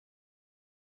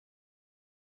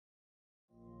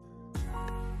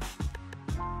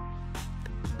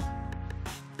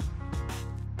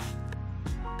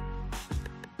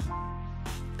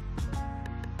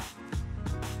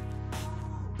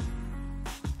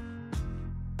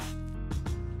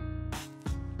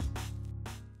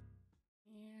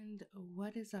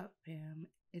What is up, fam?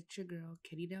 It's your girl,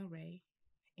 KittyDelRey,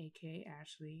 aka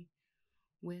Ashley,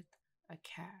 with a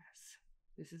cast.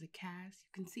 This is a cast.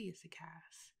 You can see it's a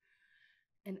cast.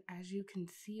 And as you can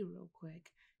see, real quick,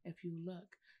 if you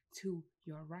look to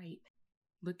your right,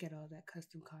 look at all that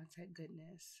custom content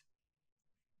goodness.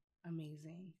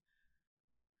 Amazing.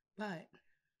 But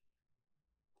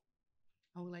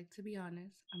I would like to be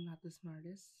honest, I'm not the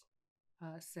smartest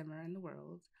simmer in the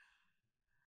world.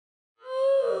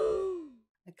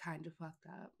 I kind of fucked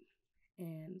up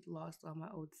and lost all my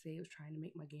old saves trying to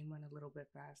make my game run a little bit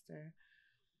faster.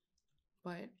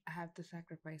 But I have to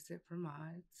sacrifice it for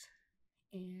mods.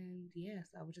 And yes,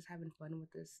 I was just having fun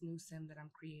with this new sim that I'm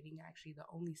creating, actually the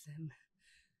only sim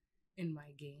in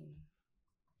my game.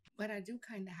 But I do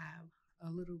kind of have a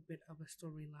little bit of a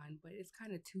storyline, but it's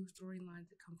kind of two storylines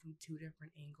that come from two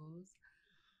different angles.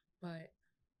 But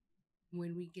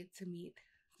when we get to meet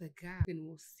the guy, then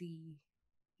we'll see,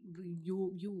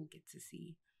 you will get to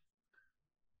see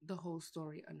the whole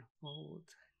story unfold.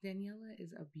 Daniela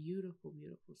is a beautiful,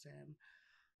 beautiful sim.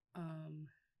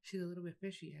 She's a little bit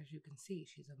fishy, as you can see.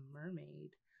 She's a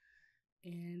mermaid,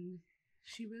 and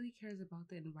she really cares about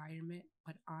the environment.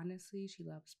 But honestly, she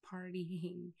loves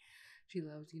partying. She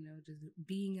loves, just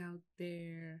being out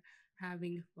there,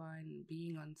 having fun,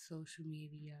 being on social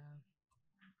media.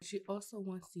 She also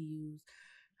wants to use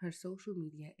her social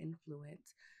media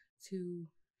influence to,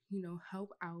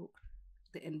 help out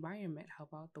the environment,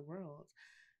 help out the world.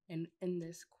 And in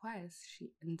this quest,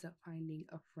 she ends up finding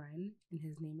a friend, and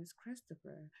his name is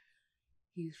Christoper.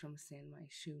 He's from San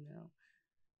Myshuno.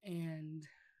 And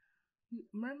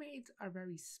mermaids are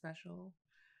very special.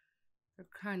 They're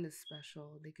kind of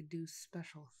special. They could do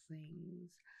special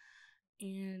things.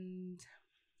 And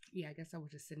yeah, I guess I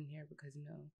was just sitting here because,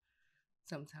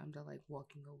 sometimes I like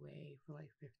walking away for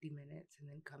like 50 minutes and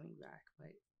then coming back.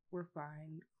 But we're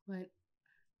fine. But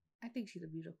I think she's a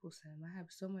beautiful sim. I have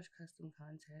so much custom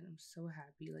content. I'm so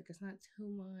happy. Like, it's not too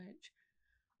much.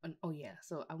 And, oh, yeah.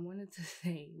 So I wanted to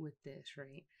say with this,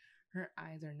 right? Her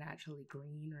eyes are naturally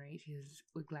green, right? She's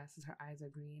with glasses, her eyes are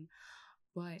green.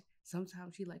 But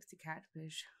sometimes she likes to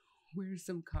catfish, wear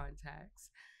some contacts,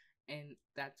 and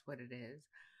that's what it is.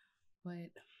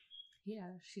 But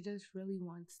yeah, she just really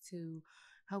wants to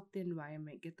help the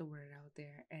environment, get the word out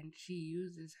there, and she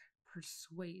uses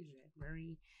persuasion,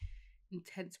 very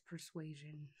intense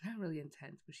persuasion, not really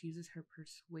intense, but she uses her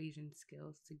persuasion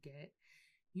skills to get,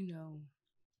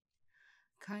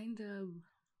 kind of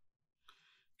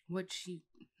what she,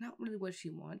 not really what she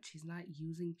wants. She's not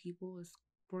using people as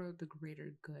for the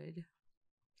greater good,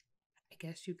 I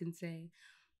guess you can say.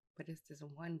 But it's this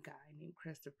one guy named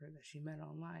Christoper that she met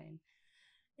online.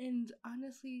 And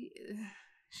honestly,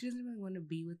 she doesn't really want to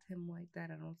be with him like that.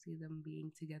 I don't see them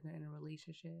being together in a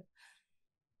relationship.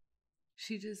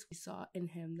 She just saw in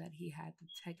him that he had the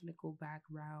technical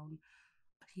background.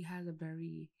 He has a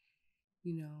very,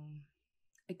 you know,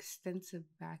 extensive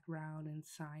background in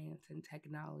science and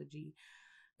technology.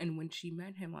 And when she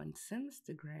met him on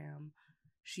Simstagram,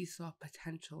 she saw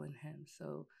potential in him.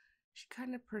 So she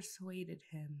kind of persuaded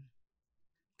him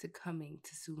to coming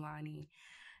to Sulani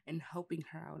and helping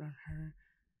her out on her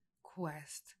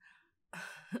quest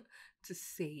to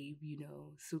save,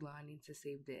 Sulani, to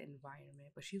save the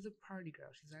environment. But she's a party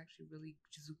girl. She's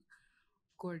a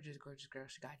gorgeous, gorgeous girl.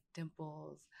 She got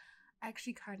dimples. I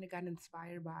actually kind of got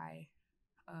inspired by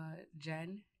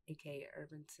Jen, aka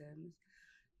Urban Sims.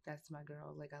 That's my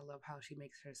girl. Like, I love how she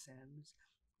makes her Sims.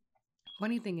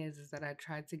 Funny thing is that I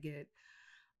tried to get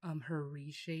her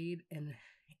reshade, and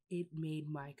it made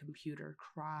my computer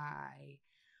cry.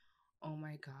 Oh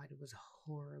my god, it was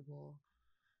horrible.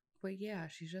 But yeah,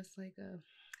 she's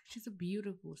a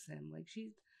beautiful sim. Like,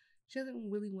 she doesn't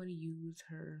really want to use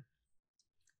her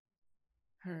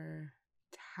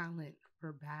talent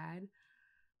for bad,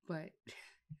 but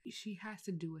she has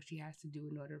to do what she has to do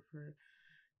in order for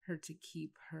her to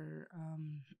keep her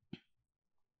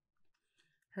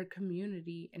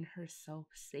community and herself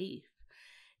safe.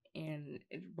 And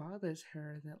it bothers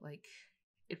her that, like,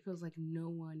 it feels like no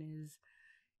one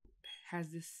has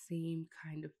the same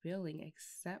kind of feeling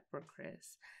except for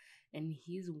Chris. And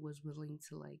he was willing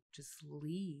to, like, just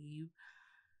leave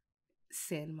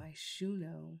San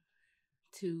Myshuno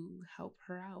to help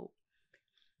her out.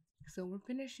 So we're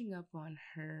finishing up on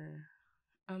her.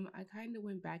 I kind of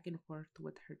went back and forth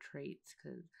with her traits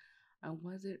because I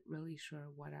wasn't really sure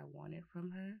what I wanted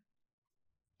from her.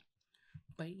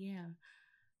 But yeah.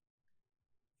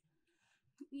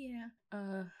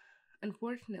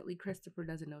 Unfortunately, Christoper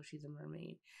doesn't know she's a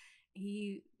mermaid.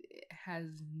 He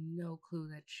has no clue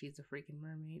that she's a freaking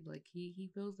mermaid. Like, he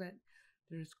feels that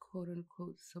there's quote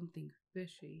unquote something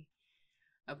fishy.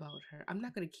 about her. I'm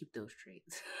not gonna keep those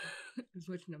traits.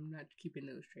 Unfortunately, I'm not keeping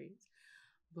those traits.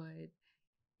 But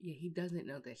yeah, he doesn't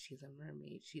know that she's a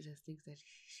mermaid. She just thinks that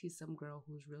she's some girl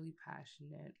who's really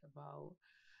passionate about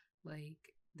like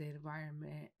the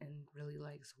environment and really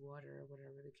likes water or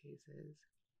whatever the case is.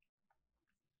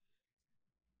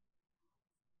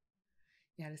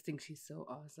 Yeah, I just think she's so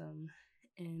awesome.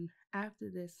 And after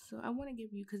this, so I want to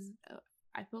give you, because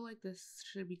I feel like this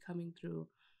should be coming through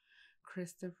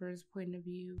Christopher's point of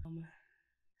view.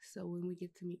 So when we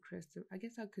get to meet Christopher, I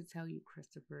guess I could tell you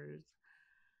Christopher's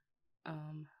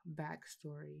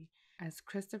backstory. As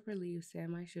Christopher leaves San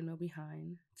Myshuno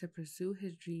behind to pursue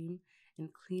his dream in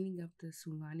cleaning up the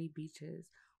Sulani beaches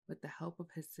with the help of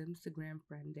his Instagram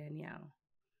friend Danielle.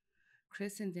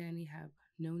 Chris and Dani have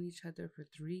known each other for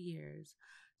 3 years,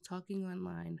 talking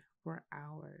online for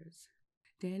hours.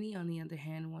 Dani, on the other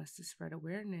hand, wants to spread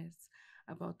awareness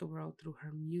about the world through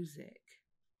her music.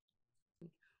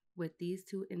 With these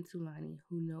two in Sulani,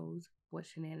 who knows what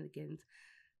shenanigans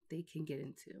they can get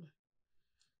into.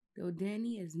 Though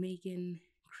Dani is making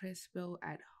Chris feel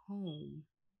at home,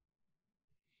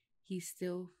 he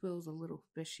still feels a little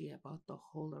fishy about the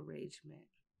whole arrangement.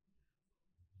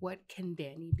 What can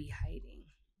Dani be hiding?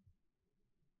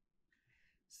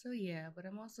 So yeah, but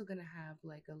I'm also gonna have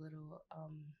like a little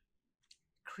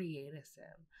creative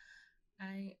sim.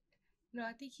 I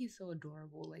I think he's so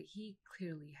adorable. Like he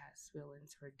clearly has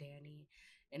feelings for Dani,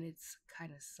 and it's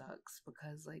kind of sucks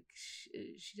because like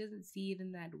she doesn't see it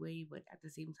in that way, but at the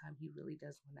same time he really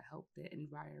does want to help the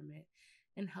environment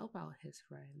and help out his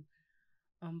friend.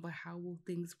 But how will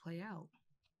things play out?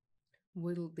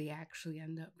 Will they actually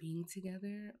end up being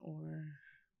together, or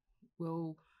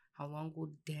will how long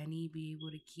will Dani be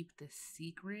able to keep the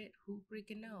secret? Who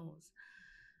freaking knows?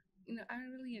 I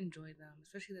really enjoy them,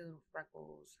 especially the little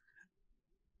freckles.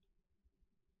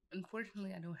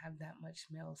 Unfortunately, I don't have that much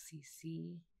male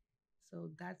CC, so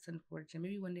that's unfortunate.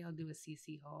 Maybe one day I'll do a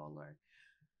CC haul or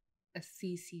a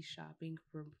CC shopping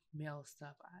for male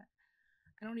stuff.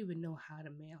 I don't even know how to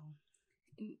mail.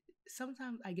 And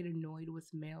sometimes I get annoyed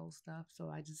with male stuff, so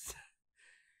I just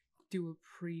do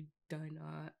a pre-done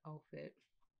outfit.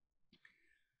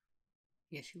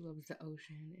 Yeah, she loves the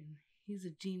ocean, and he's a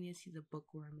genius. He's a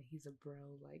bookworm, and he's a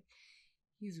bro. Like,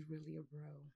 he's really a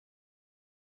bro.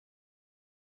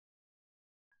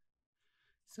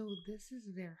 So this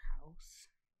is their house.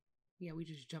 Yeah, we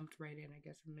just jumped right in. I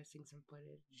guess I'm missing some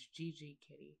footage. GG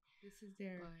Kitty. This is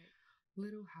their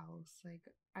little house. Like,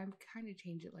 I've kind of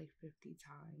changed it like 50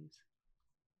 times.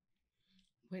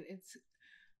 But it's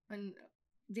and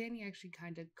Dani actually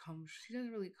kind of comes. She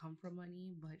doesn't really come from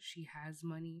money, but she has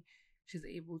money. She's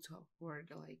able to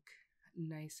afford like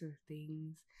nicer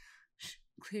things.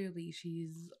 Clearly,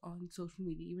 she's on social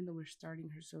media, even though we're starting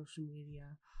her social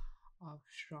media off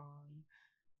strong.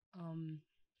 Um,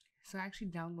 so I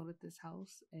actually downloaded this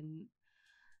house, and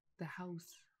the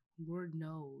house word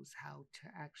knows how to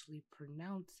actually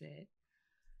pronounce it.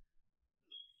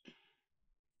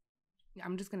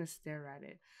 I'm just gonna stare at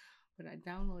it. But I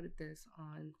downloaded this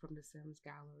on from the Sims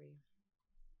gallery.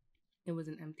 It was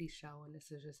an empty shell, and this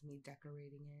is just me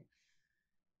decorating it.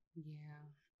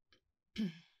 Yeah.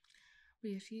 But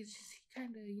yeah, she's just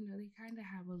kind of, they kind of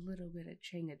have a little bit of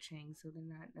ching, so they're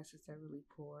not necessarily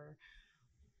poor.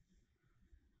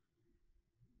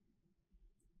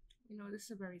 This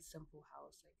is a very simple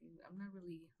house. Like, I'm not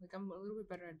really, like, I'm a little bit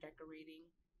better at decorating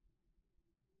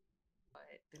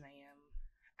but than I am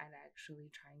at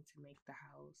actually trying to make the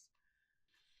house.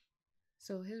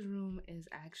 So his room is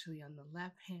actually on the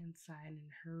left hand side,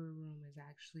 and her room is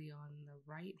actually on the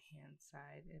right hand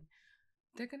side. And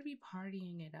they're gonna be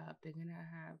partying it up. They're gonna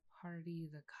have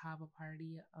the Kava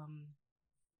party.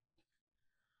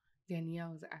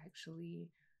 Danielle is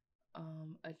actually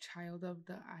a child of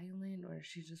the island, or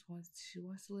she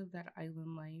wants to live that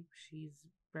island life. She's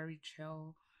very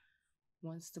chill,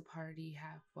 wants to party,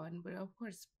 have fun, but of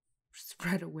course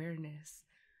spread awareness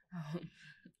um,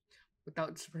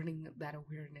 without spreading that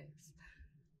awareness.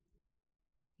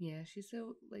 Yeah, she's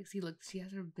so like, see, look, she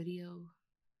has her video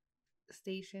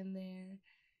station there,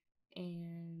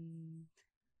 and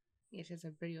yeah, she has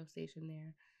a video station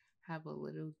there. Have a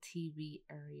little TV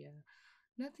area,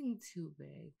 nothing too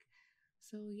big.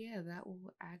 So yeah, that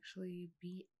will actually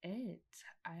be it.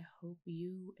 I hope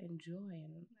you enjoy,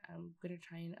 and I'm gonna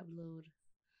try and upload,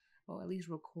 or at least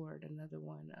record another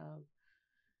one of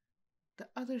the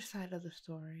other side of the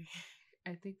story.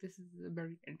 I think this is a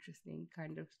very interesting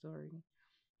kind of story.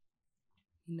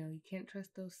 You can't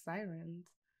trust those sirens.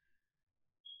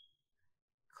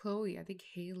 Chloe, I think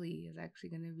Haley is actually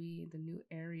going to be the new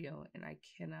Ariel, and I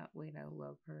cannot wait. I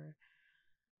love her.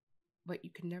 but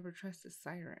you can never trust a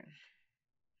siren.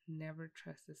 Never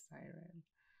trust a siren.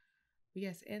 But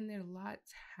yes, and their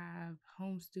lots have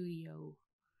home studio,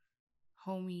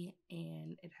 homey,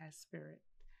 and it has spirit.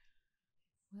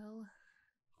 Well,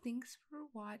 thanks for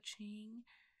watching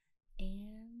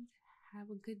and have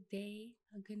a good day,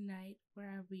 a good night,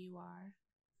 wherever you are.